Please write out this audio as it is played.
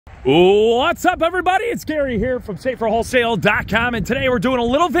What's up, everybody? It's Gary here from saferwholesale.com, and today we're doing a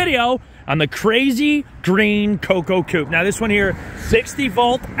little video on the crazy green Coco Coupe. Now this one here,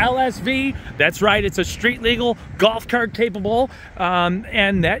 60-volt LSV. That's right, it's a street legal golf cart capable,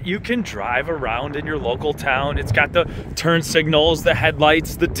 and that you can drive around in your local town. It's got the turn signals, the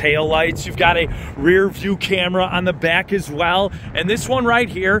headlights, the tail lights. You've got a rear view camera on the back as well. And this one right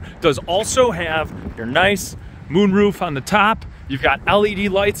here does also have your nice moonroof on the top. You've got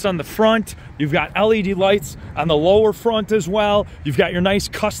LED lights on the front. You've got LED lights on the lower front as well. You've got your nice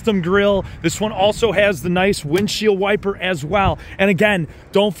custom grille. This one also has the nice windshield wiper as well. And again,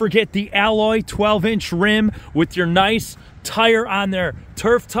 don't forget the alloy 12-inch rim with your nice tire on there.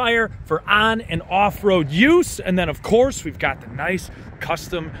 Turf tire for on and off-road use. And then, of course, we've got the nice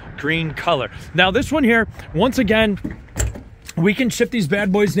custom green color. Now, this one here, once again, we can ship these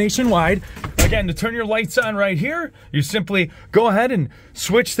bad boys nationwide. Again, to turn your lights on right here, you simply go ahead and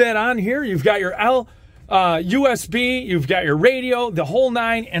switch that on here. You've got your USB, you've got your radio, the whole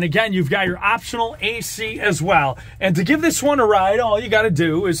nine, and again, you've got your optional AC as well. And to give this one a ride, all you got to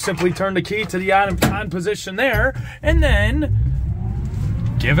do is simply turn the key to the on position there, and then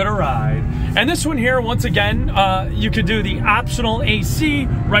give it a ride. And this one here, once again, you could do the optional AC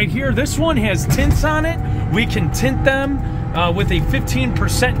right here. This one has tints on it. We can tint them with a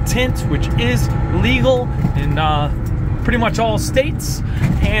 15% tint, which is legal in pretty much all states,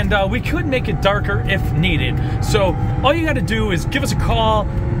 and we could make it darker if needed. So all you got to do is give us a call,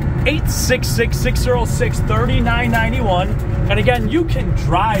 866-606-3991, and again, you can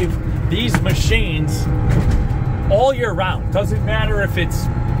drive these machines all year round. Doesn't matter if it's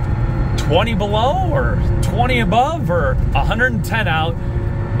 20 below or 20 above or 110 out.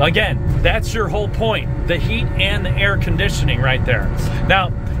 Again, that's your whole point, the heat and the air conditioning right there.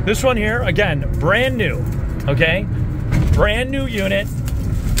 Now, this one here, again, brand new, okay? Brand new unit,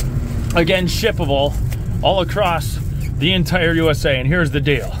 again, shippable all across the entire USA. And here's the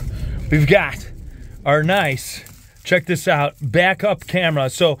deal. We've got our nice, check this out, backup camera.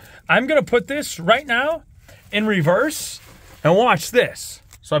 So I'm gonna put this right now in reverse and watch this.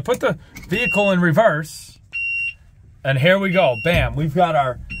 So I put the vehicle in reverse, and here we go, bam. We've got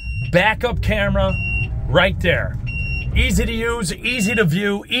our backup camera right there. Easy to use, easy to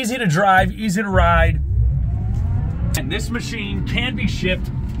view, easy to drive, easy to ride. And this machine can be shipped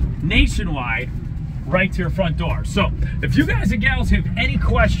nationwide right to your front door. So if you guys and gals have any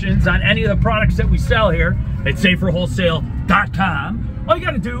questions on any of the products that we sell here at saferwholesale.com, all you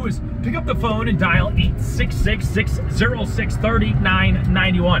got to do is pick up the phone and dial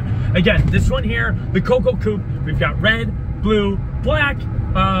 866-606-3991. Again, this one here, the Coco Coupe, we've got red, blue, black.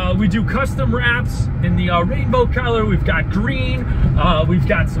 We do custom wraps in the rainbow color. We've got green. We've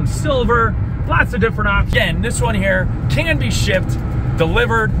got some silver. Lots of different options. Again, this one here can be shipped,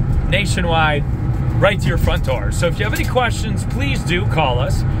 delivered nationwide, right to your front door. So if you have any questions, please do call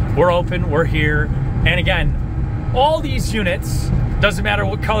us. We're open. We're here. And again, all these units, doesn't matter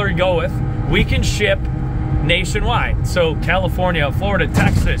what color you go with, we can ship nationwide. So California, Florida,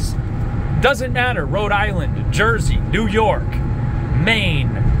 Texas, doesn't matter. Rhode Island, Jersey, New York,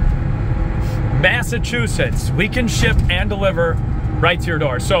 Maine, Massachusetts, we can ship and deliver right to your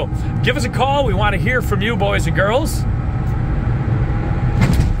door. So give us a call. We want to hear from you, boys and girls.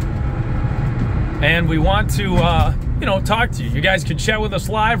 And we want to, talk to you. You guys can chat with us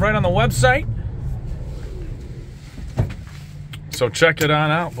live right on the website. So check it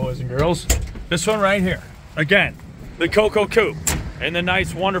on out, boys and girls. This one right here, again, the Coco Coupe in the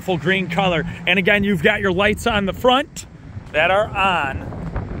nice, wonderful green color. And again, you've got your lights on the front that are on,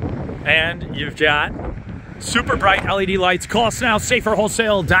 and you've got super bright LED lights. Call us now,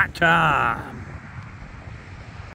 saferwholesale.com.